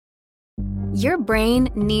Your brain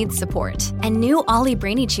needs support, and new Ollie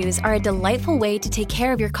Brainy Chews are a delightful way to take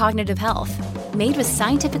care of your cognitive health. Made with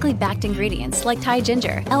scientifically backed ingredients like Thai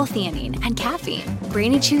ginger, L-theanine, and caffeine,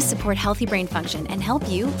 Brainy Chews support healthy brain function and help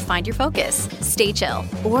you find your focus, stay chill,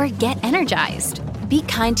 or get energized. Be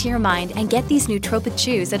kind to your mind and get these nootropic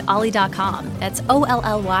chews at ollie.com. That's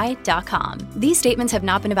OLLY.com. These statements have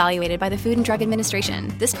not been evaluated by the Food and Drug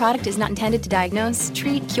Administration. This product is not intended to diagnose,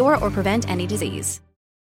 treat, cure, or prevent any disease.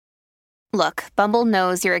 Look, Bumble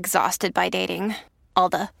knows you're exhausted by dating. All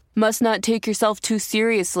the, must not take yourself too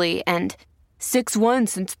seriously, and 6'1"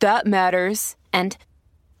 since that matters, and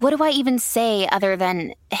what do I even say other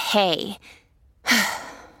than, hey?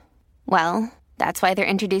 Well, that's why they're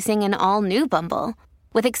introducing an all-new Bumble,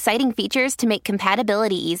 with exciting features to make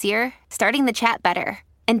compatibility easier, starting the chat better,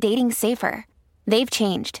 and dating safer. They've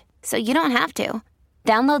changed, so you don't have to.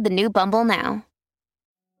 Download the new Bumble now.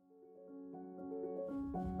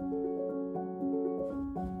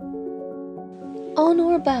 On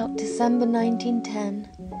or about December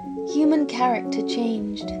 1910, human character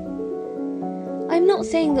changed. I'm not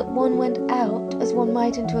saying that one went out as one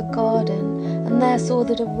might into a garden and there saw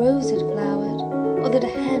that a rose had flowered or that a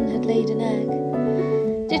hen had laid an egg.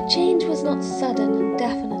 The change was not sudden and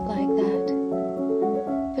definite like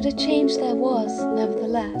that. But a change there was,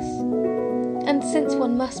 nevertheless. And since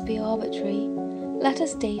one must be arbitrary, let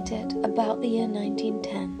us date it about the year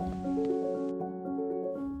 1910.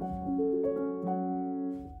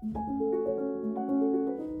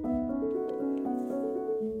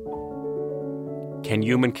 Can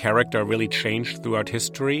human character really change throughout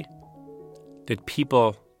history? Did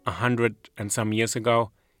people 100 and some years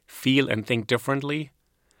ago feel and think differently?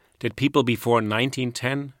 Did people before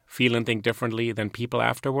 1910 feel and think differently than people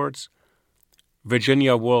afterwards?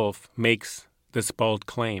 Virginia Woolf makes this bold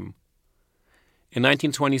claim. In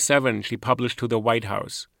 1927, she published To the White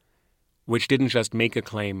House, which didn't just make a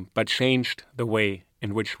claim, but changed the way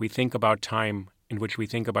in which we think about time, in which we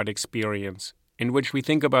think about experience, in which we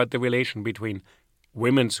think about the relation between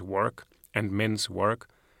women's work and men's work,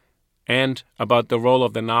 and about the role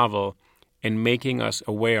of the novel in making us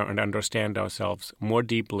aware and understand ourselves more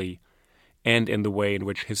deeply and in the way in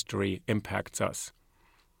which history impacts us.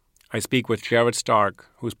 I speak with Jared Stark,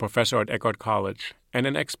 who's professor at Eckerd College and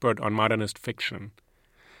an expert on modernist fiction,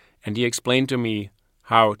 and he explained to me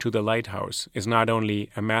how To the Lighthouse is not only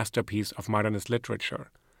a masterpiece of modernist literature,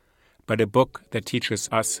 but a book that teaches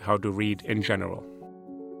us how to read in general.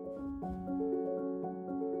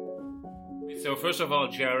 So first of all,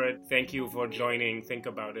 Jared, thank you for joining Think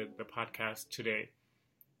About It, the podcast today.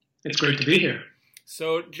 It's great to be here.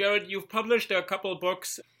 So, Jared, you've published a couple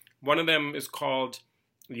books. One of them is called,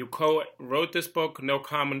 you co-wrote this book, No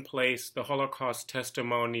Commonplace, The Holocaust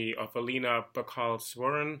Testimony of Alina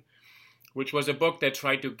Bacall-Swerin, which was a book that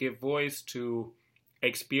tried to give voice to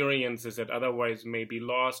experiences that otherwise may be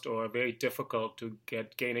lost or are very difficult to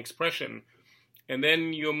gain expression. And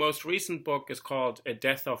then your most recent book is called A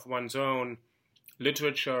Death of One's Own,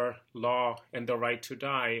 Literature, Law, and the Right to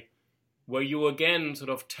Die, where you again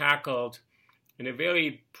sort of tackled, in a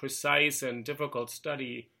very precise and difficult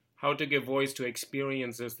study, how to give voice to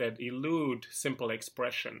experiences that elude simple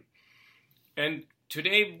expression. And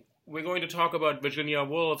today we're going to talk about Virginia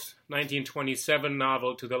Woolf's 1927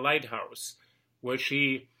 novel To the Lighthouse, where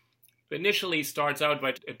she initially starts out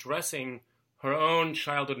by addressing her own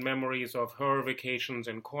childhood memories of her vacations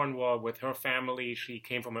in Cornwall with her family. She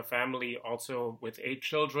came from a family also with 8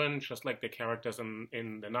 children, just like the characters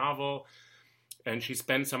in the novel. And she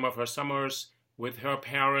spent some of her summers with her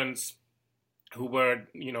parents, who were,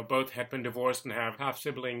 both had been divorced and have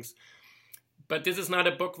half-siblings. But this is not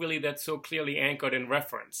a book really that's so clearly anchored in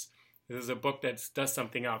reference. This is a book that does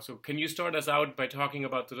something else. So can you start us out by talking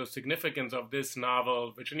about the significance of this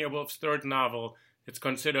novel, Virginia Woolf's third novel? It's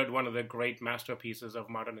considered one of the great masterpieces of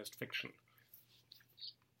modernist fiction.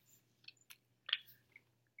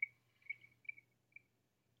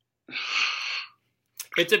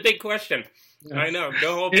 It's a big question. Yes. I know.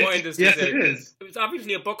 The whole point is... Yes, it is. It's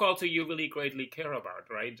obviously a book also you really greatly care about,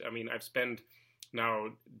 right? I mean, I've spent now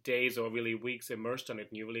days or really weeks immersed in it,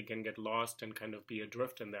 and you really can get lost and kind of be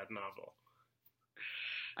adrift in that novel.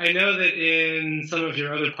 I know that in some of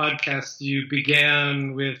your other podcasts, you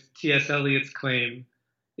began with T.S. Eliot's claim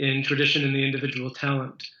in Tradition and the Individual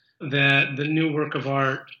Talent that the new work of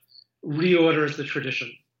art reorders the tradition,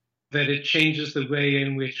 that it changes the way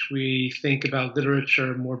in which we think about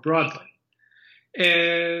literature more broadly.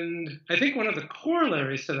 And I think one of the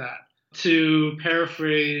corollaries to that, to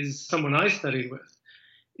paraphrase someone I studied with,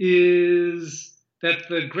 is that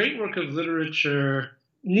the great work of literature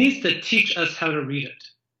needs to teach us how to read it.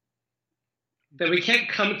 That we can't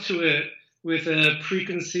come to it with a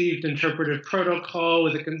preconceived interpretive protocol,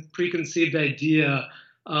 with a preconceived idea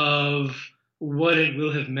of what it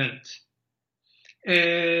will have meant.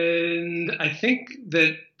 And I think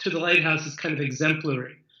that To the Lighthouse is kind of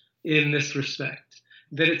exemplary in this respect,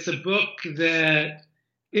 that it's a book that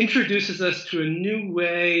introduces us to a new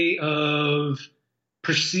way of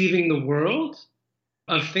perceiving the world,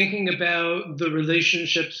 of thinking about the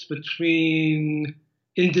relationships between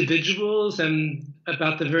individuals and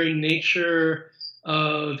about the very nature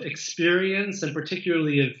of experience, and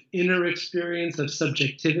particularly of inner experience, of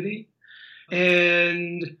subjectivity.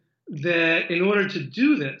 And that in order to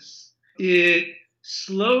do this, it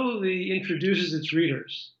slowly introduces its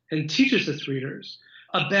readers and teaches its readers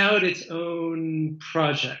about its own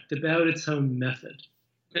project, about its own method.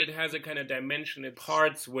 It has a kind of dimension. It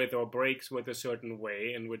parts with or breaks with a certain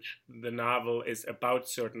way in which the novel is about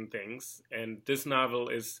certain things. And this novel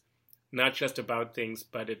is not just about things,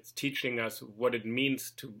 but it's teaching us what it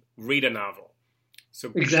means to read a novel.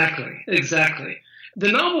 So Exactly.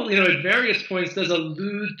 The novel, at various points does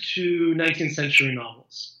allude to 19th century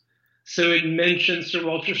novels. So it mentions Sir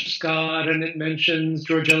Walter Scott, and it mentions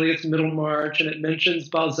George Eliot's Middlemarch, and it mentions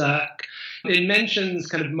Balzac. It mentions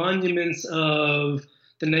kind of monuments of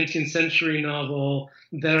the 19th century novel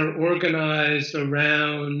that are organized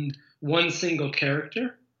around one single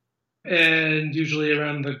character, and usually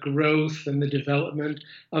around the growth and the development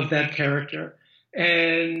of that character,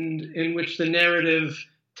 and in which the narrative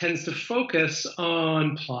tends to focus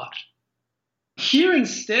on plot. Here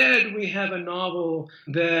instead, we have a novel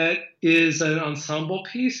that is an ensemble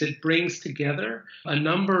piece. It brings together a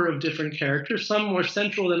number of different characters, some more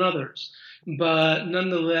central than others, but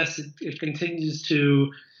nonetheless, it continues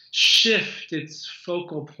to shift its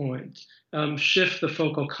focal point, shift the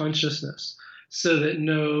focal consciousness, so that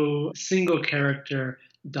no single character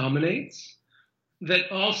dominates. That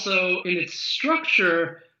also, in its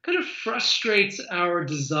structure, kind of frustrates our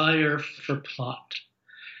desire for plot.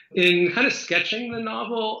 In kind of sketching the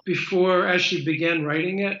novel as she began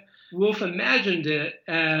writing it, Woolf imagined it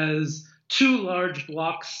as two large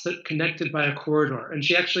blocks connected by a corridor. And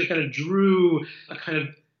she actually kind of drew a kind of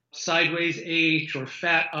sideways H or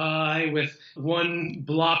fat I with one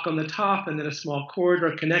block on the top and then a small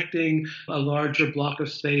corridor connecting a larger block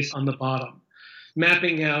of space on the bottom,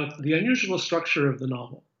 mapping out the unusual structure of the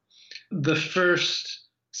novel. The first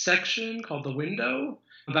section, called The Window,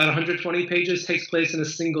 about 120 pages, takes place in a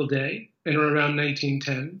single day in or around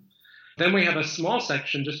 1910. Then we have a small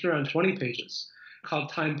section, just around 20 pages, called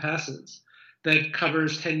Time Passes, that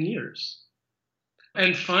covers 10 years.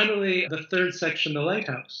 And finally, the third section, The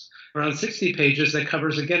Lighthouse, around 60 pages, that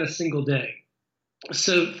covers, again, a single day.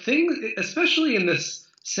 So things, especially in this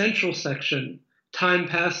central section, Time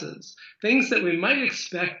Passes, things that we might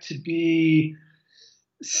expect to be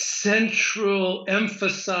central,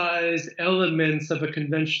 emphasized elements of a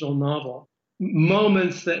conventional novel,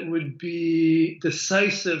 moments that would be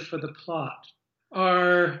decisive for the plot,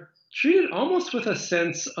 are treated almost with a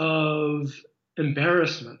sense of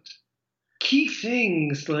embarrassment. Key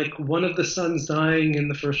things like one of the sons dying in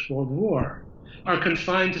the First World War are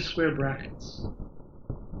confined to square brackets.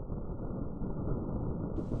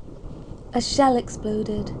 A shell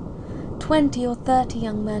exploded. 20 or 30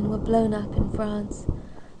 young men were blown up in France,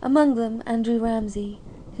 among them Andrew Ramsay,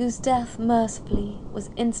 whose death, mercifully, was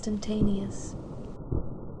instantaneous.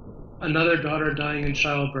 Another daughter dying in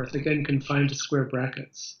childbirth, again confined to square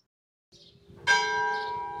brackets.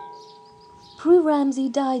 Prue Ramsay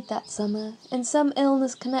died that summer in some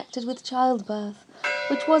illness connected with childbirth,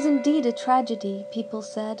 which was indeed a tragedy, people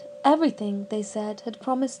said. Everything, they said, had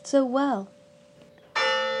promised so well.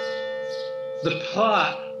 The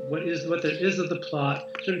plot, what there is of the plot,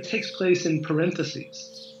 sort of takes place in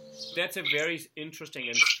parentheses. That's a very interesting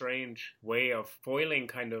and strange way of foiling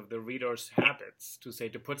kind of the reader's habits,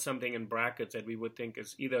 to put something in brackets that we would think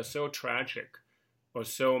is either so tragic or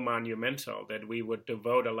so monumental that we would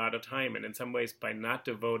devote a lot of time. And in some ways, by not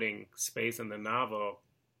devoting space in the novel,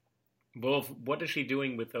 Woolf, what is she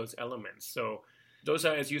doing with those elements? So those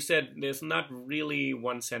are, as you said, there's not really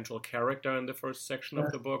one central character in the first section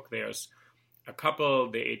of the book. There's a couple,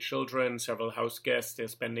 the 8 children, several house guests. They're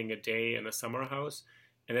spending a day in a summer house.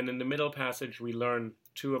 And then in the middle passage, we learn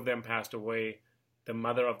 2 of them passed away. The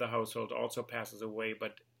mother of the household also passes away.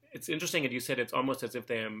 But it's interesting that you said it's almost as if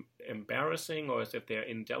they're embarrassing or as if they're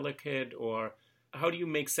indelicate. Or how do you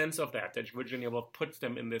make sense of that Virginia Woolf puts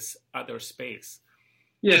them in this other space?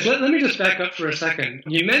 Yes, let me just back up for a second.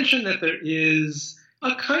 You mentioned that there is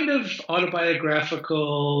a kind of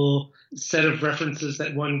autobiographical set of references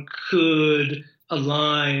that one could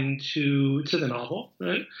aligned to the novel,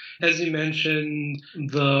 right? As you mentioned,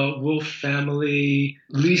 the Woolf family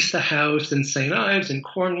leased the house in St. Ives in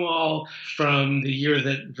Cornwall from the year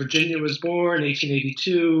that Virginia was born,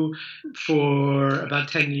 1882, for about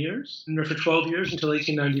 10 years, or for 12 years until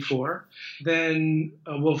 1894. Then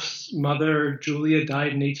Woolf's mother, Julia,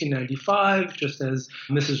 died in 1895, just as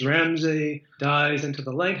Mrs. Ramsay dies into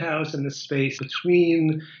the lighthouse in the space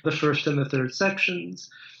between the first and the third sections.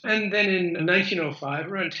 And then in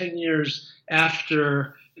 1905, around 10 years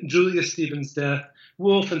after Julia Stevens' death,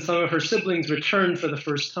 Woolf and some of her siblings returned for the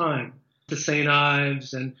first time to St.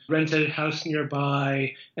 Ives and rent a house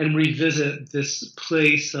nearby and revisit this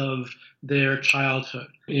place of their childhood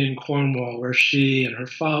in Cornwall, where she and her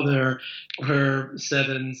father, her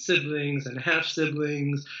 7 siblings and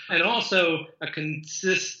half-siblings, and also a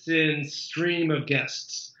consistent stream of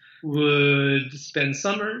guests would spend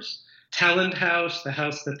summers. Talland House, the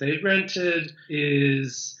house that they rented,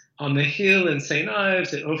 is on the hill in St.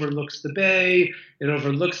 Ives. It overlooks the bay. It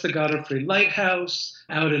overlooks the Godfrey Lighthouse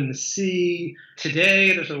out in the sea.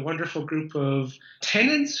 Today, there's a wonderful group of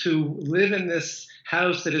tenants who live in this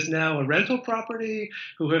house that is now a rental property,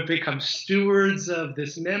 who have become stewards of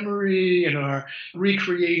this memory and are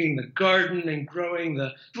recreating the garden and growing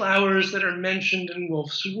the flowers that are mentioned in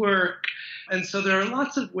Woolf's work. And so there are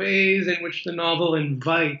lots of ways in which the novel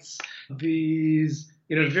invites these,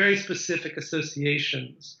 very specific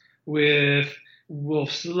associations with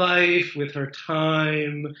Woolf's life, with her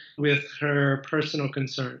time, with her personal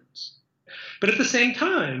concerns. But at the same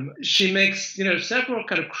time, she makes, several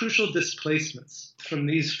kind of crucial displacements from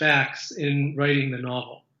these facts in writing the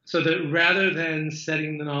novel. So that rather than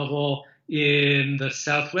setting the novel in the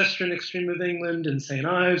southwestern extreme of England, in St.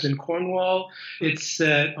 Ives, in Cornwall, it's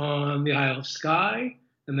set on the Isle of Skye,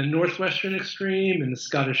 in the northwestern extreme, in the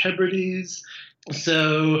Scottish Hebrides.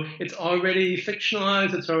 So it's already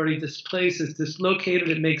fictionalized, it's already displaced, it's dislocated.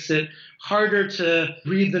 It makes it harder to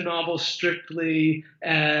read the novel strictly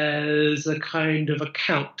as a kind of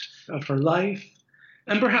account of her life.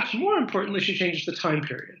 And perhaps more importantly, she changes the time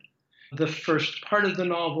period. The first part of the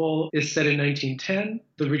novel is set in 1910.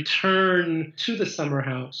 The return to the summer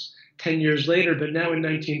house 10 years later, but now in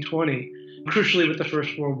 1920, crucially with the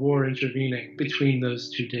First World War intervening between those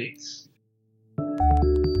two dates.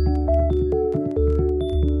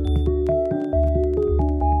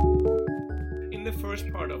 In the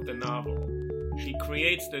first part of the novel, she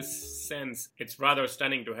creates this sense. It's rather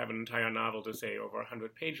stunning to have an entire novel, to say over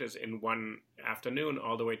 100 pages in one afternoon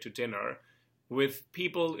all the way to dinner, with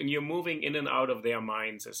people, and you're moving in and out of their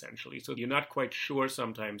minds, essentially. So you're not quite sure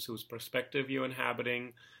sometimes whose perspective you're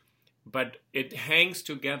inhabiting, but it hangs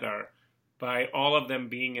together by all of them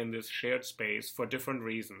being in this shared space for different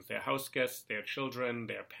reasons. They're house guests, they're children,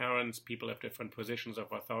 they're parents, people have different positions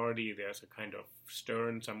of authority. There's a kind of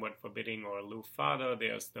stern, somewhat forbidding or aloof father.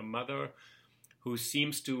 There's the mother who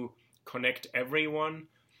seems to connect everyone.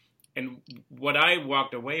 And what I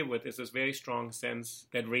walked away with is this very strong sense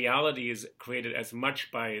that reality is created as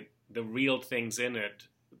much by the real things in it,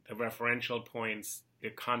 the referential points, the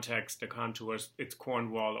context, the contours, it's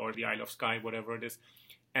Cornwall or the Isle of Skye, whatever it is,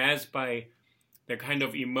 as by the kind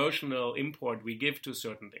of emotional import we give to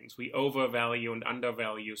certain things. We overvalue and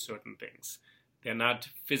undervalue certain things. They're not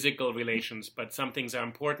physical relations, but some things are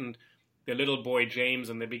important. The little boy James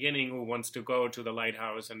in the beginning who wants to go to the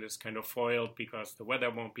lighthouse and is kind of foiled because the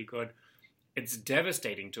weather won't be good. It's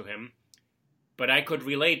devastating to him. But I could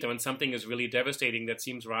relate when something is really devastating that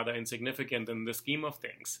seems rather insignificant in the scheme of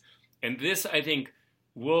things. And this, I think,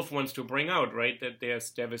 Woolf wants to bring out, right? That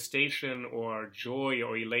there's devastation or joy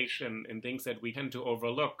or elation in things that we tend to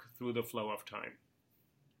overlook through the flow of time.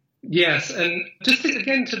 Yes, and just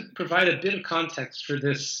again to provide a bit of context for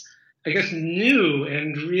this, I guess, new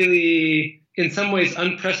and really, in some ways,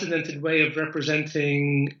 unprecedented way of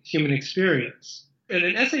representing human experience. In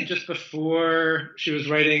an essay just before she was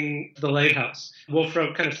writing The Lighthouse, Woolf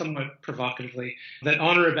wrote kind of somewhat provocatively that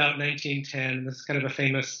on or about 1910, and this is kind of a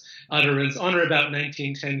famous utterance, on or about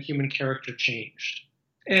 1910, human character changed.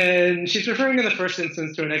 And she's referring in the first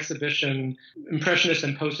instance to an exhibition, Impressionist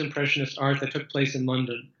and Post-Impressionist art that took place in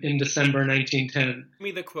London in December 1910. Give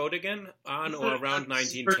me the quote again, on or around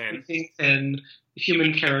 1910. 1910,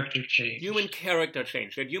 human character changed. Human character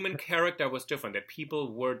changed. That human character was different, that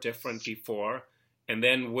people were different before, and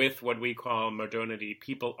then with what we call modernity,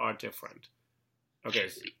 people are different. Okay,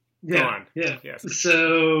 go on. Yeah. Yes.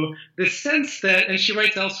 So the sense that, and she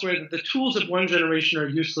writes elsewhere, that the tools of one generation are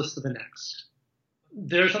useless to the next.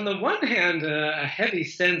 There's, on the one hand, a heavy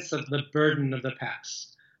sense of the burden of the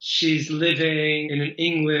past. She's living in an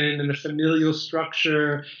England in a familial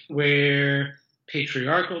structure where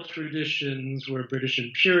patriarchal traditions, where British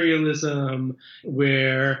imperialism,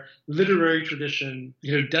 where literary tradition,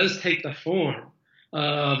 does take the form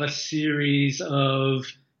of a series of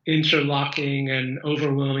interlocking and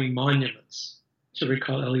overwhelming monuments, to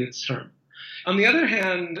recall Eliot's term. On the other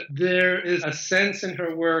hand, there is a sense in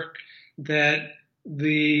her work that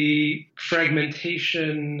the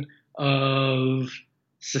fragmentation of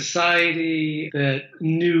society, that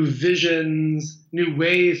new visions, new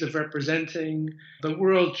ways of representing the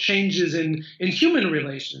world changes in human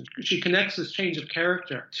relations. She connects this change of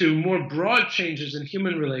character to more broad changes in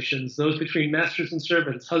human relations, those between masters and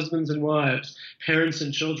servants, husbands and wives, parents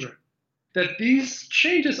and children. That these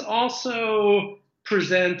changes also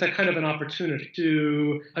present a kind of an opportunity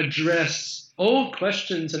to address old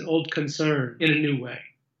questions and old concerns in a new way.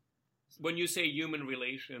 When you say human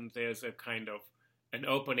relations, there's a kind of an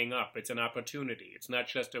opening up. It's an opportunity. It's not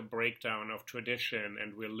just a breakdown of tradition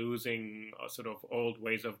and we're losing sort of old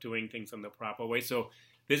ways of doing things in the proper way. So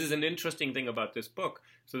this is an interesting thing about this book.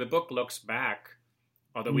 So the book looks back,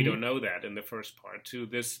 although we don't know that in the first part, to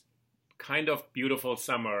this kind of beautiful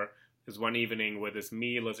summer, this one evening where this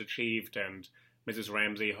meal is achieved and Mrs.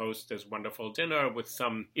 Ramsay hosts this wonderful dinner with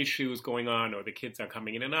some issues going on, or the kids are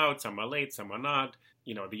coming in and out, some are late, some are not.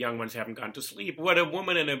 The young ones haven't gone to sleep, what a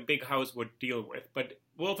woman in a big house would deal with. But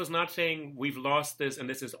Woolf is not saying we've lost this and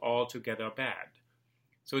this is altogether bad.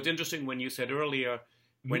 So it's interesting when you said earlier,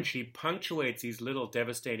 when she punctuates these little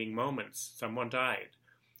devastating moments, someone died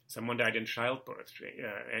in childbirth,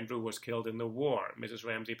 Andrew was killed in the war, Mrs.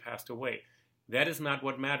 Ramsay passed away. That is not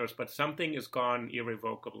what matters, but something is gone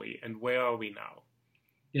irrevocably. And where are we now?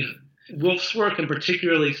 Yeah. Woolf's work, and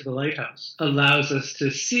particularly To the Lighthouse, allows us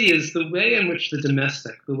to see is the way in which the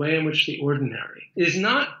domestic, the way in which the ordinary, is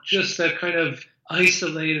not just a kind of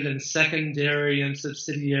isolated and secondary and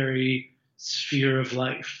subsidiary sphere of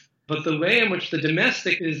life, but the way in which the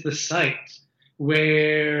domestic is the site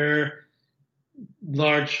where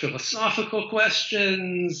large philosophical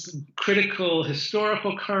questions, critical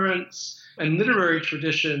historical currents, and literary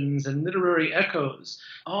traditions and literary echoes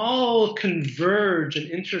all converge and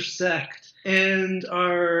intersect and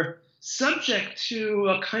are subject to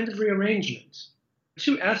a kind of rearrangement.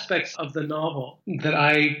 Two aspects of the novel that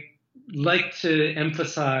I like to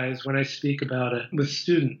emphasize when I speak about it with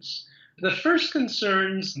students. The first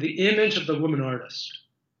concerns the image of the woman artist,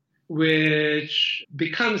 which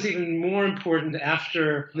becomes even more important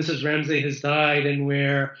after Mrs. Ramsay has died, and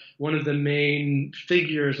where one of the main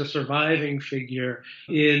figures, a surviving figure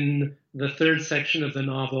in the third section of the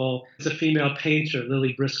novel, is a female painter,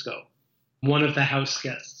 Lily Briscoe, one of the house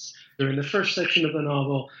guests during the first section of the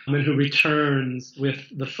novel, and who returns with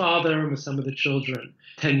the father and with some of the children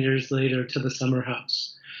 10 years later to the summer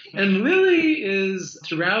house. And Lily is,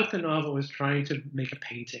 throughout the novel, is trying to make a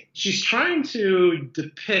painting. She's trying to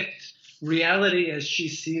depict reality as she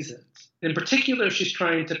sees it. In particular, she's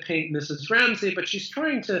trying to paint Mrs. Ramsay, but she's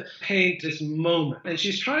trying to paint this moment. And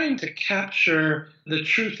she's trying to capture the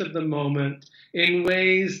truth of the moment in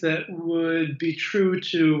ways that would be true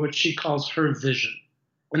to what she calls her vision.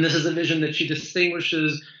 And this is a vision that she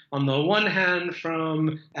distinguishes on the one hand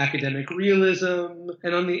from academic realism,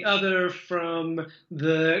 and on the other from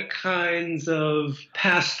the kinds of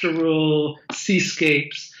pastoral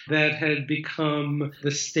seascapes that had become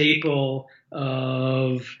the staple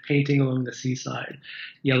of painting along the seaside,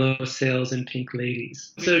 yellow sails and pink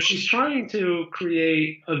ladies. So she's trying to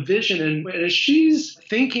create a vision, and as she's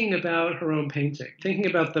thinking about her own painting, thinking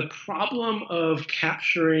about the problem of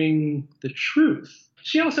capturing the truth,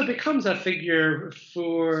 she also becomes a figure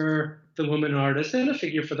for the woman artist and a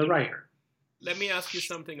figure for the writer. Let me ask you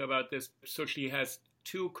something about this. So she has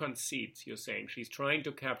two conceits, you're saying. She's trying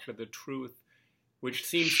to capture the truth, which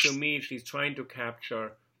seems to me she's trying to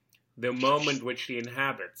capture the moment which she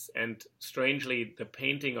inhabits. And strangely, the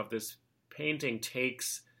painting of this painting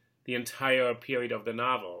takes the entire period of the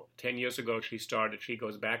novel. 10 years ago she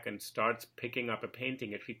goes back and starts picking up a painting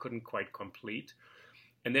that she couldn't quite complete.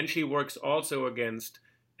 And then she works also against,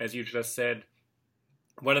 as you just said,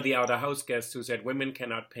 one of the outer house guests who said women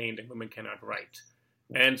cannot paint and women cannot write.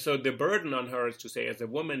 And so the burden on her is to say, as a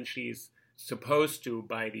woman, she's supposed to,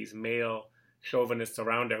 by these male chauvinists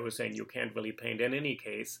around her who are saying you can't really paint in any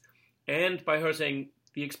case, and by her saying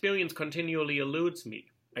the experience continually eludes me.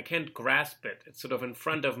 I can't grasp it. It's sort of in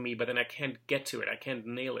front of me, but then I can't get to it. I can't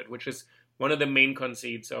nail it, which is one of the main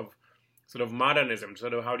conceits of sort of modernism.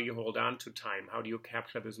 Sort of how do you hold on to time? How do you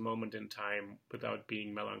capture this moment in time without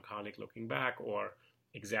being melancholic looking back or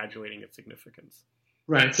exaggerating its significance?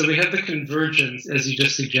 Right. So we have the convergence, as you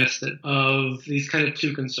just suggested, of these kind of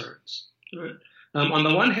two concerns. Right? On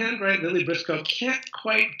the one hand, right, Lily Briscoe can't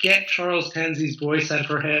quite get Charles Tansy's voice out of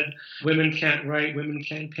her head. Women can't write, women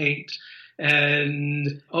can't paint,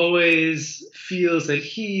 and always feels that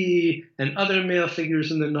he and other male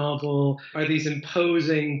figures in the novel are these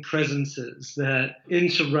imposing presences that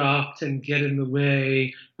interrupt and get in the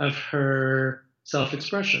way of her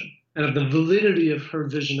self-expression and of the validity of her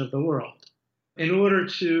vision of the world. In order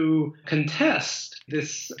to contest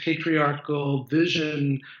this patriarchal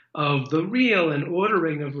vision of the real and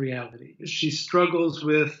ordering of reality, she struggles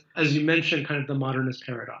with, as you mentioned, kind of the modernist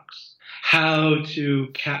paradox. How to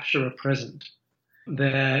capture a present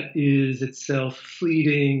that is itself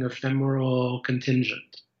fleeting, ephemeral,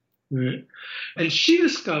 contingent. Right? And she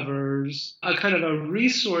discovers a kind of a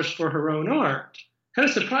resource for her own art, kind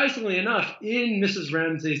of surprisingly enough, in Mrs.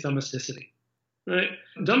 Ramsay's domesticity. Right?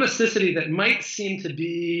 Domesticity that might seem to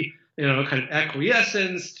be, kind of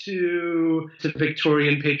acquiescence to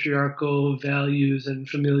Victorian patriarchal values and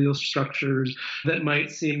familial structures, that might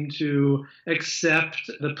seem to accept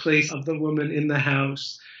the place of the woman in the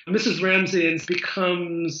house. Mrs. Ramsay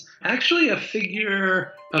becomes actually a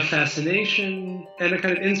figure of fascination and a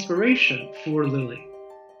kind of inspiration for Lily.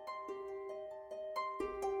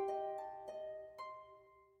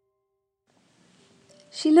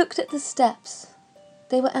 She looked at the steps.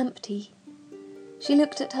 They were empty. She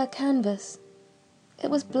looked at her canvas.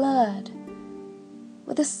 It was blurred.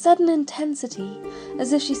 With a sudden intensity,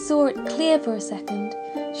 as if she saw it clear for a second,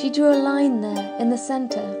 she drew a line there in the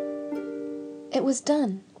centre. It was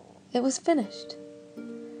done. It was finished.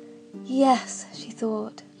 Yes, she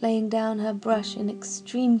thought, laying down her brush in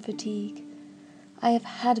extreme fatigue. I have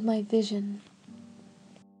had my vision.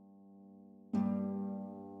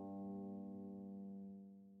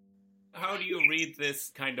 How do you read this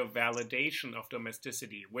kind of validation of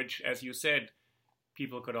domesticity, which, as you said,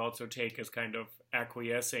 people could also take as kind of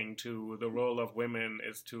acquiescing to the role of women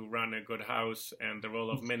is to run a good house and the role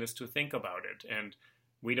of men is to think about it. And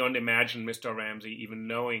we don't imagine Mr. Ramsay even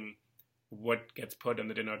knowing what gets put on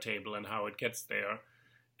the dinner table and how it gets there.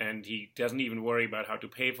 And he doesn't even worry about how to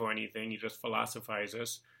pay for anything. He just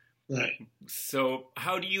philosophizes. Right. So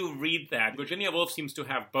how do you read that? Virginia Woolf seems to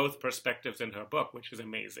have both perspectives in her book, which is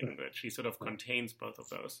amazing, that she sort of contains both of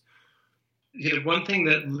those. One thing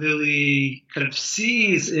that Lily kind of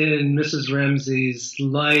sees in Mrs. Ramsay's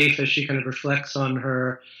life as she kind of reflects on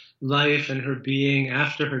her life and her being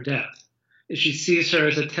after her death is she sees her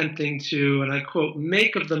as attempting to, and I quote,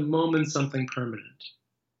 make of the moment something permanent.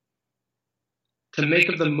 To make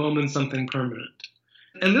of the moment something permanent.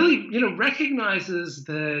 And Lily, recognizes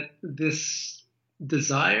that this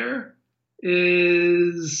desire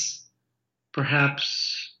is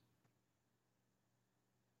perhaps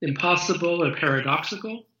impossible or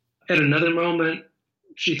paradoxical. At another moment,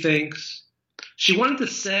 she thinks she wanted to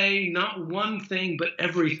say not one thing, but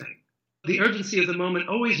everything. The urgency of the moment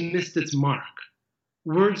always missed its mark.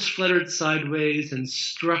 Words fluttered sideways and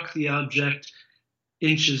struck the object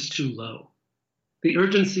inches too low. The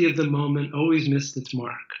urgency of the moment always missed its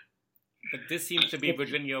mark. But this seems to be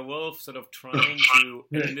Virginia Woolf sort of trying to,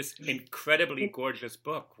 in this incredibly gorgeous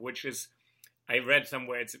book, which is, I read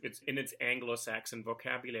somewhere, it's in its Anglo-Saxon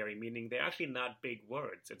vocabulary, meaning they're actually not big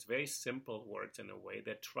words. It's very simple words in a way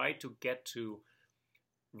that try to get to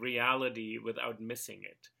reality without missing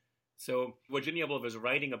it. So Virginia Woolf is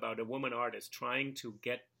writing about a woman artist trying to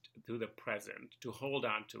get to the present, to hold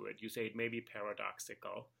on to it. You say it may be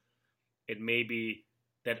paradoxical. It may be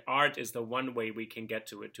that art is the one way we can get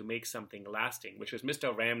to it, to make something lasting, which is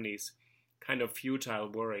Mr. Ramney's kind of futile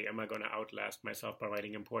worry. Am I going to outlast myself by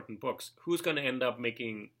writing important books? Who's going to end up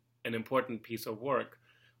making an important piece of work?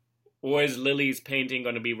 Or is Lily's painting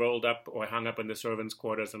going to be rolled up or hung up in the servants'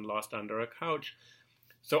 quarters and lost under a couch?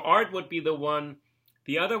 So art would be the one.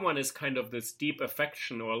 The other one is kind of this deep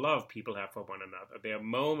affection or love people have for one another. There are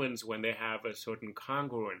moments when they have a certain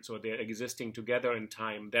congruence or they're existing together in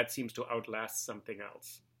time. That seems to outlast something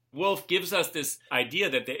else. Woolf gives us this idea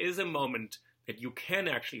that there is a moment that you can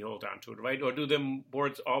actually hold on to it, right? Or do the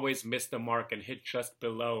words always miss the mark and hit just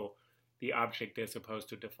below the object they're supposed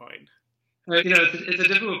to define? It's a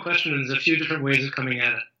difficult question, and there's a few different ways of coming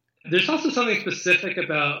at it. There's also something specific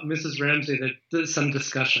about Mrs. Ramsay that there's some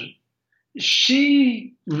discussion.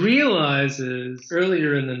 She realizes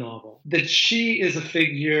earlier in the novel that she is a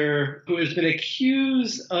figure who has been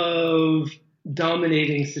accused of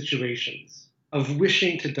dominating situations, of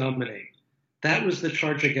wishing to dominate. That was the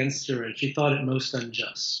charge against her, and she thought it most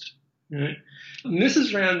unjust. Right?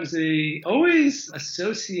 Mrs. Ramsay always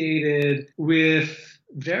associated with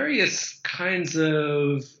various kinds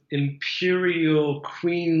of imperial,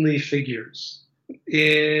 queenly figures.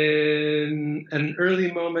 In an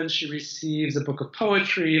early moment, she receives a book of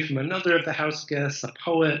poetry from another of the house guests, a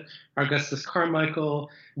poet, Augustus Carmichael.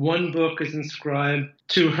 One book is inscribed,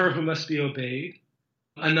 "To her who must be obeyed."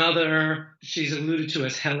 Another, she's alluded to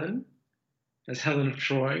as Helen of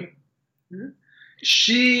Troy.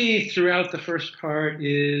 She, throughout the first part,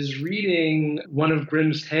 is reading one of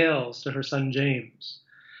Grimm's tales to her son James,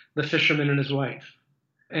 The Fisherman and His Wife.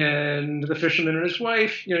 And The Fisherman and His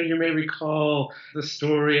Wife, you may recall the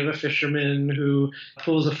story of a fisherman who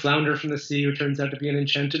pulls a flounder from the sea who turns out to be an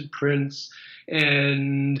enchanted prince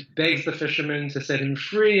and begs the fisherman to set him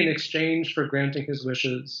free in exchange for granting his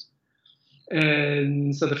wishes.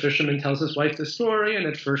 And so the fisherman tells his wife the story, and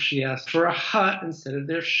at first she asks for a hut instead of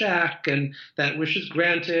their shack, and that wish is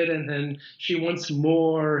granted, and then she wants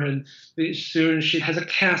more, and soon she has a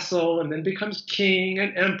castle, and then becomes king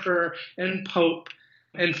and emperor and pope,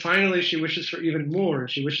 and finally she wishes for even more,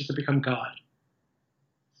 she wishes to become God.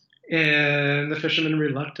 And the fisherman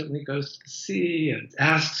reluctantly goes to the sea and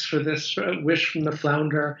asks for this wish from the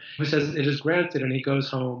flounder, who says it is granted, and he goes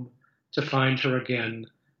home to find her again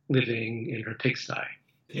living in her pigsty.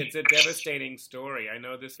 It's a devastating story. I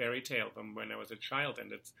know this fairy tale from when I was a child,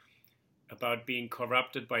 and it's about being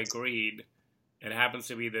corrupted by greed. It happens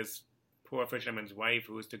to be this poor fisherman's wife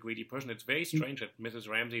who is the greedy person. It's very strange that Mrs.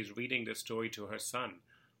 Ramsay is reading this story to her son.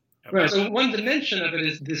 Right. So one dimension of it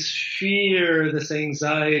is this fear, this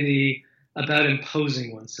anxiety about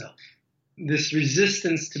imposing oneself, this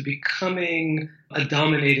resistance to becoming a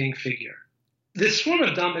dominating figure. This form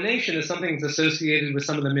of domination is something that's associated with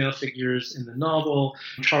some of the male figures in the novel.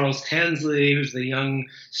 Charles Tansley, who's the young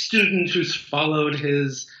student who's followed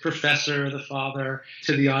his professor, the father,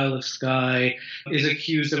 to the Isle of Skye, is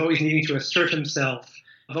accused of always needing to assert himself,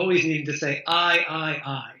 of always needing to say,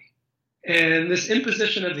 I. And this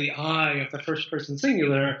imposition of the I, of the first person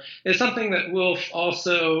singular, is something that Woolf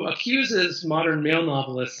also accuses modern male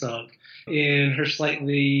novelists of in her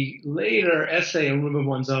slightly later essay, A Room of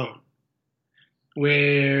One's Own,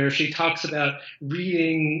 where she talks about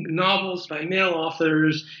reading novels by male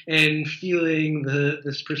authors and feeling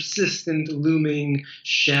this persistent looming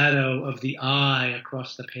shadow of the I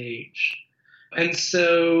across the page. And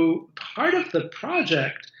so part of the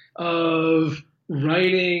project of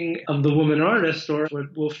writing of the woman artist, or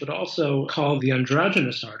what Woolf would also call the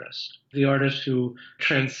androgynous artist, the artist who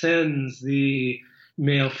transcends the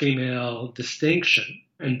male-female distinction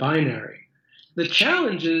and binary. The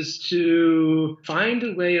challenge is to find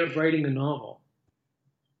a way of writing a novel,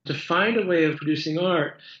 to find a way of producing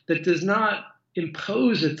art that does not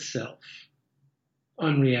impose itself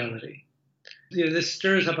on reality. This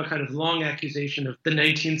stirs up a kind of long accusation of the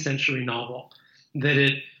 19th century novel, that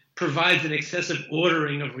it provides an excessive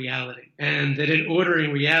ordering of reality, and that in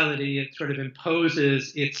ordering reality, it sort of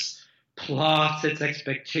imposes its plots, its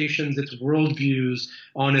expectations, its worldviews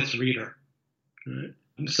on its reader. Right?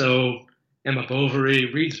 So Emma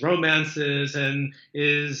Bovary reads romances and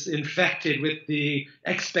is infected with the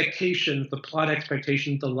expectations, the plot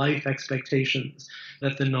expectations, the life expectations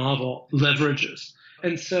that the novel leverages.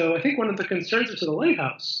 And so I think one of the concerns of The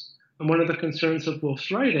Lighthouse, and one of the concerns of Woolf's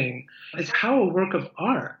writing, is how a work of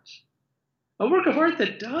art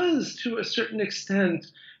that does, to a certain extent,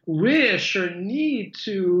 wish or need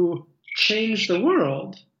to change the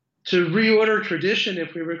world, to reorder tradition,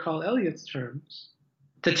 if we recall Eliot's terms,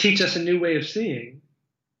 to teach us a new way of seeing,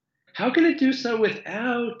 how can it do so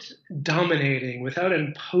without dominating, without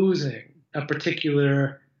imposing a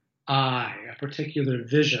particular eye, a particular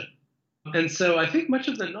vision? And so I think much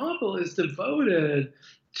of the novel is devoted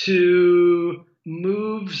to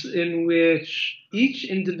moves in which each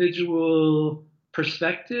individual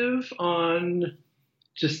perspective on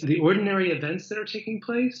just the ordinary events that are taking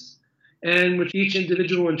place, and which each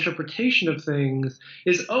individual interpretation of things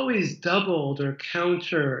is always doubled or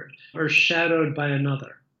countered or shadowed by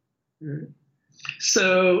another. Right?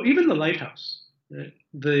 So even The Lighthouse, right?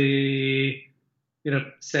 The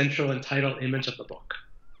central and title image of the book.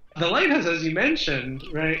 The Lighthouse, as you mentioned,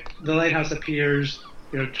 right? The Lighthouse appears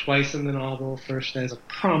twice in the novel, first as a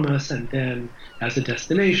promise and then as a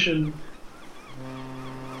destination.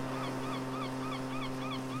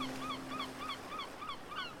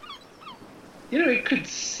 It could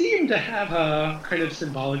seem to have a kind of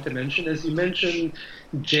symbolic dimension. As you mentioned,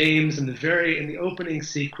 James in the opening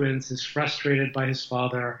sequence is frustrated by his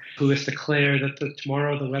father, who has declared that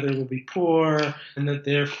tomorrow the weather will be poor, and that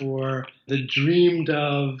therefore the dreamed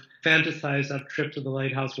of, fantasized of trip to the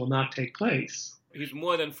lighthouse will not take place. He's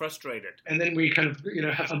more than frustrated. And then we kind of,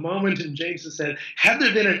 have a moment in James that said, had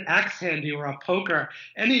there been an axe handy or a poker,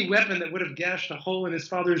 any weapon that would have gashed a hole in his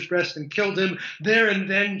father's breast and killed him, there and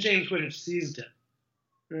then James would have seized it.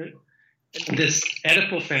 right? This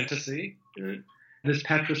Oedipal fantasy, right? This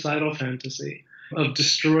patricidal fantasy of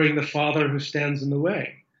destroying the father who stands in the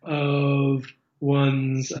way of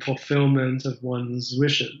one's fulfillment of one's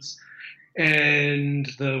wishes. And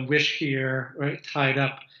the wish here, right, tied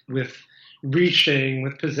up with reaching,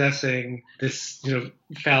 with possessing this,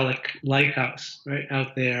 phallic lighthouse, right,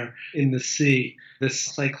 out there in the sea, this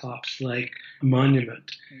Cyclops-like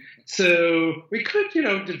monument. So we could,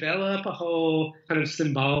 develop a whole kind of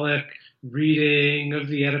symbolic reading of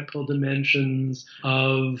the Oedipal dimensions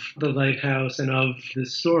of the lighthouse and of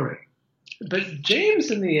this story. But James,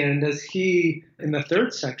 in the end, as he, in the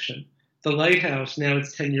third section, the lighthouse, now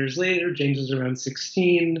it's 10 years later, James is around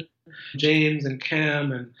 16. James and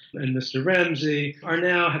Cam and Mr. Ramsey are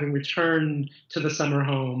now, having returned to the summer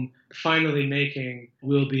home, finally making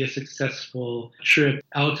will be a successful trip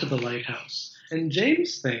out to the lighthouse. And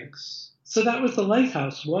James thinks, so that was the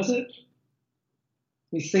lighthouse, was it?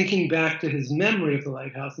 He's thinking back to his memory of the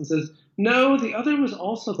lighthouse and says, no, the other was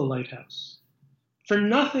also the lighthouse. For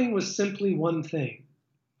nothing was simply one thing.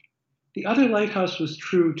 The other lighthouse was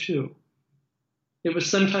true too. It was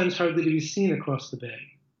sometimes hardly to be seen across the bay.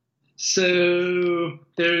 So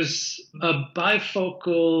there's a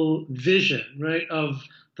bifocal vision, right, of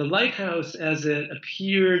the lighthouse as it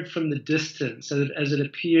appeared from the distance, as it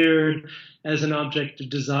appeared as an object of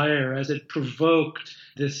desire, as it provoked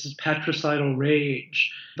this patricidal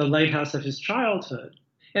rage, the lighthouse of his childhood.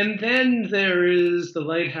 And then there is the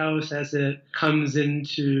lighthouse as it comes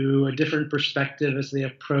into a different perspective as they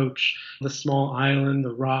approach the small island,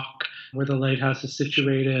 the rock where the lighthouse is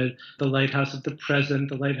situated, the lighthouse of the present,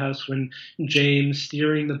 the lighthouse when James,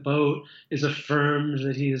 steering the boat, is affirmed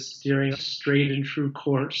that he is steering a straight and true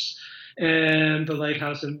course, and the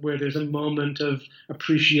lighthouse where there's a moment of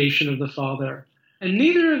appreciation of the father. And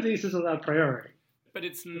neither of these is allowed priority. But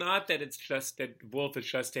it's not that it's just that Woolf is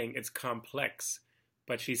just saying it's complex.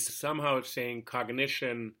 But she's somehow saying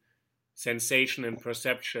cognition, sensation, and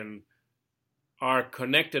perception are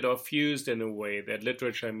connected or fused in a way that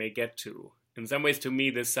literature may get to. In some ways, to me,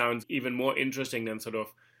 this sounds even more interesting than sort of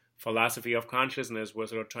philosophy of consciousness, where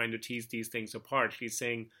sort of trying to tease these things apart. She's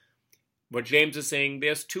saying, what James is saying,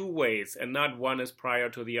 there's two ways, and not one is prior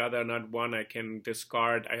to the other, not one I can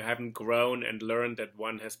discard. I haven't grown and learned that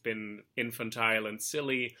one has been infantile and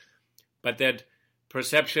silly, but that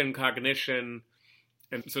perception, cognition,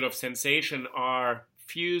 and sort of sensation are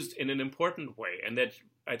fused in an important way. And that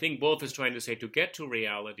I think Woolf is trying to say to get to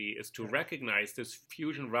reality is to recognize this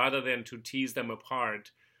fusion rather than to tease them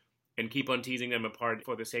apart and keep on teasing them apart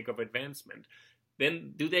for the sake of advancement.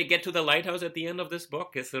 Then do they get to the lighthouse at the end of this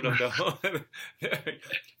book? Is sort of the whole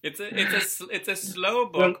it's a slow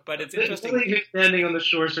book, but it's interesting. Somebody who's standing on the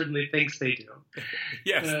shore certainly thinks they do.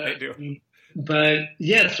 Yes, they do. But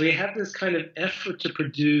yes, we have this kind of effort to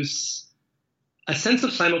produce a sense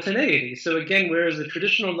of simultaneity. So again, whereas a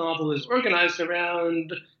traditional novel is organized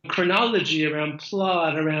around chronology, around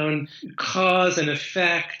plot, around cause and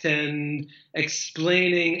effect, and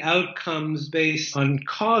explaining outcomes based on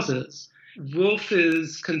causes, Woolf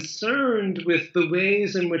is concerned with the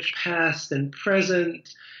ways in which past and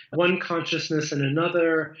present, one consciousness and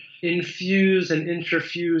another, infuse and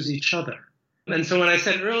interfuse each other. And so when I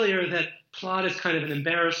said earlier that plot is kind of an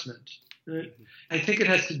embarrassment, right? I think it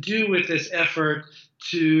has to do with this effort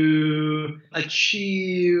to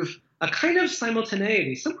achieve a kind of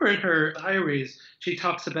simultaneity. Somewhere in her diaries, she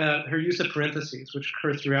talks about her use of parentheses, which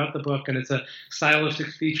occur throughout the book, and it's a stylistic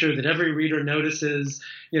feature that every reader notices.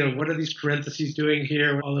 What are these parentheses doing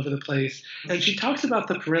here all over the place? And she talks about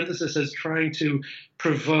the parenthesis as trying to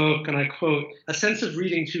provoke, and I quote, a sense of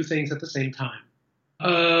reading two things at the same time,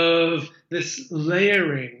 of this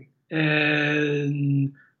layering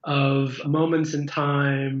and of moments in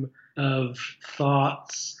time, of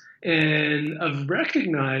thoughts, and of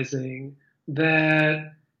recognizing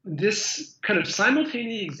that this kind of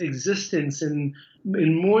simultaneous existence in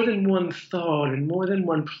more than one thought, in more than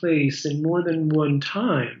one place, in more than one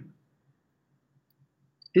time,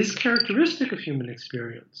 is characteristic of human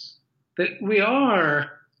experience. That we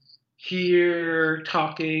are here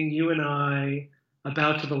talking, you and I,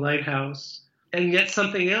 about to the lighthouse, and yet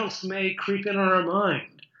something else may creep in on our mind.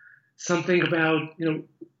 Something about,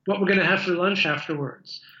 what we're going to have for lunch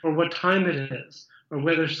afterwards, or what time it is, or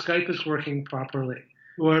whether Skype is working properly,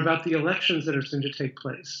 or about the elections that are soon to take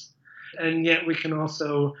place. And yet we can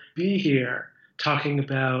also be here talking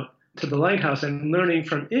about to the lighthouse and learning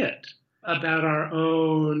from it about our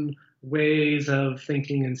own ways of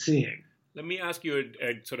thinking and seeing. Let me ask you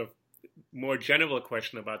a sort of more general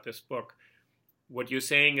question about this book. What you're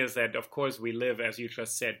saying is that, of course, we live, as you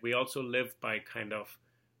just said, we also live by kind of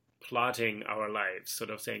plotting our lives, sort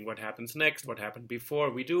of saying what happens next, what happened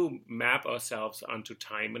before. We do map ourselves onto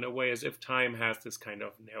time in a way as if time has this kind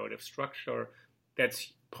of narrative structure.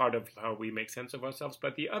 That's part of how we make sense of ourselves.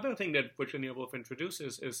 But the other thing that Virginia Woolf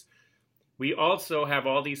introduces is we also have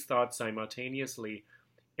all these thoughts simultaneously,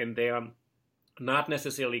 and they are not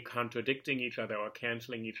necessarily contradicting each other or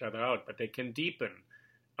canceling each other out, but they can deepen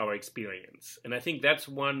our experience. And I think that's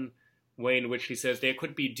one way in which he says they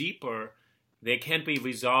could be deeper, they can't be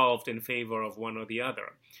resolved in favor of one or the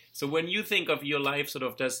other. So when you think of your life, sort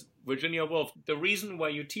of, does Virginia Woolf, the reason why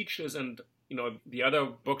you teach this and, you know, the other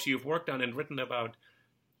books you've worked on and written about,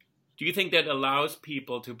 do you think that allows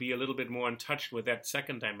people to be a little bit more in touch with that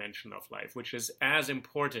second dimension of life, which is as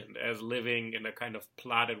important as living in a kind of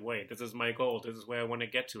plotted way? This is my goal. This is where I want to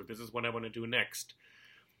get to. This is what I want to do next.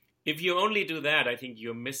 If you only do that, I think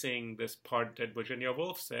you're missing this part that Virginia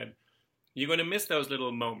Woolf said. You're going to miss those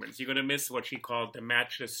little moments. You're going to miss what she called the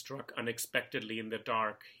matches struck unexpectedly in the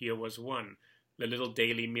dark. Here was one. The little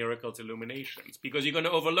daily miracles, illuminations. Because you're going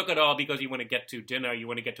to overlook it all because you want to get to dinner, you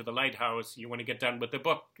want to get to the lighthouse, you want to get done with the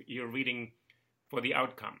book you're reading for the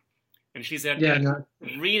outcome. And she said,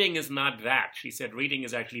 reading is not that. She said, reading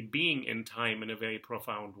is actually being in time in a very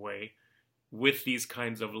profound way with these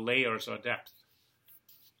kinds of layers or depth.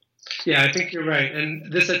 Yeah, I think you're right.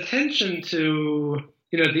 And this attention to,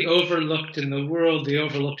 the overlooked in the world, the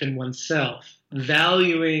overlooked in oneself,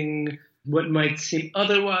 valuing what might seem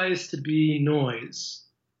otherwise to be noise,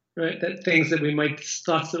 right? That things that we might,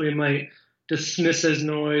 thoughts that we might dismiss as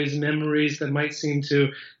noise, memories that might seem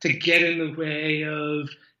to get in the way of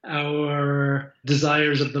our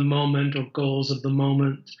desires of the moment or goals of the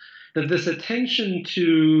moment. That this attention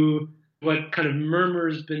to what kind of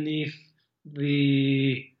murmurs beneath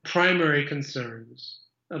the primary concerns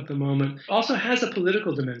of the moment also has a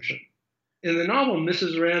political dimension. In the novel,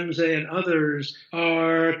 Mrs. Ramsay and others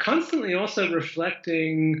are constantly also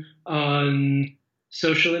reflecting on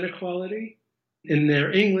social inequality in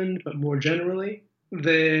their England, but more generally.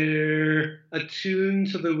 They're attuned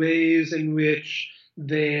to the ways in which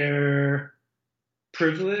their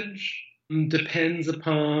privilege depends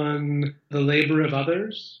upon the labor of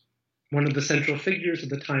others. One of the central figures of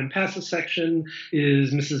the Time Passes section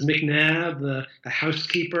is Mrs. McNabb, the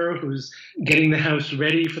housekeeper who's getting the house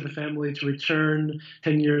ready for the family to return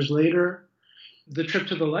 10 years later. The trip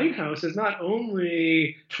to the lighthouse is not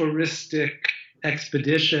only touristic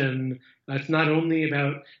expedition. It's not only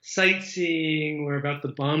about sightseeing or about the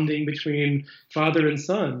bonding between father and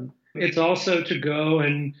son. It's also to go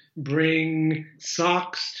and bring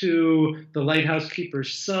socks to the lighthouse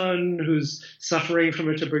keeper's son who's suffering from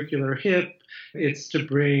a tubercular hip. It's to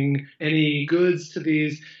bring any goods to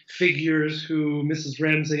these figures who Mrs.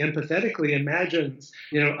 Ramsay empathetically imagines,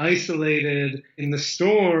 isolated in the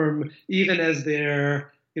storm, even as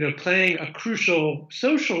they're, playing a crucial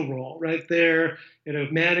social role, right? They're,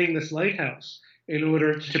 manning this lighthouse in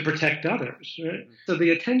order to protect others, right? So the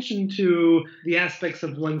attention to the aspects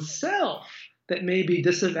of oneself that may be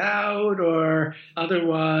disavowed or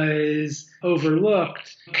otherwise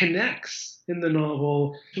overlooked connects in the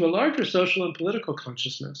novel to a larger social and political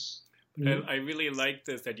consciousness. I really like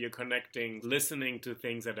this, that you're connecting listening to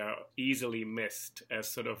things that are easily missed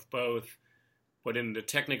as sort of both what in the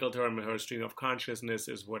technical term her stream of consciousness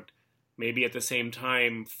is what maybe at the same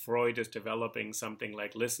time Freud is developing something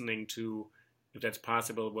like listening to, if that's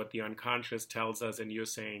possible, what the unconscious tells us, and you're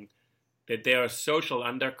saying that there are social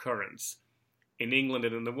undercurrents in England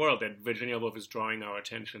and in the world that Virginia Woolf is drawing our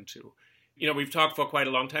attention to. We've talked for quite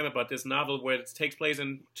a long time about this novel where it takes place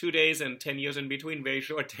in 2 days and 10 years in between, very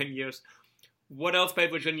short 10 years. What else by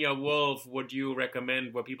Virginia Woolf would you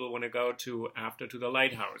recommend where people want to go to after To the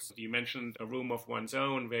Lighthouse? You mentioned A Room of One's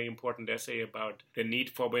Own, very important essay about the need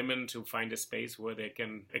for women to find a space where they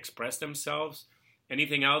can express themselves.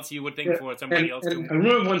 Anything else you would think for somebody else to... A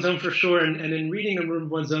Room of One's Own for sure, and in reading A Room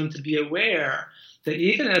of One's Own to be aware that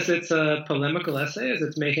even as it's a polemical essay, as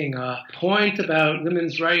it's making a point about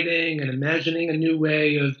women's writing and imagining a new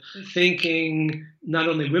way of thinking, not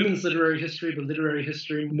only women's literary history, but literary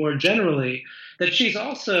history more generally, that she's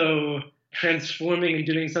also transforming and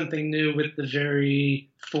doing something new with the very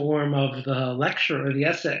form of the lecture or the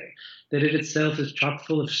essay, that it itself is chock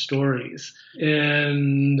full of stories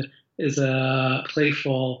and is a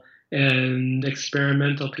playful and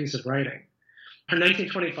experimental piece of writing. Her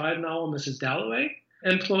 1925 novel, Mrs. Dalloway,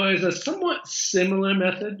 employs a somewhat similar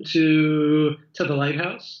method to The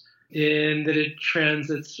Lighthouse, in that it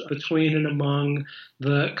transits between and among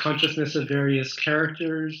the consciousness of various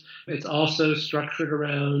characters. It's also structured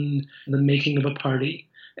around the making of a party,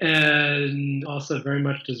 and also very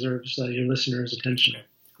much deserves your listeners' attention. Okay,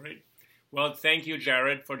 great. Well, thank you,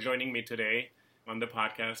 Jared, for joining me today on the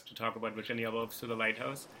podcast to talk about Virginia Woolf's To the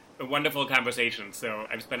Lighthouse. A wonderful conversation. So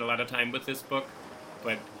I've spent a lot of time with this book,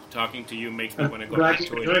 but talking to you makes me want to go back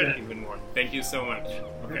to it even more. Thank you so much.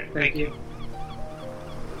 Okay. Thank you.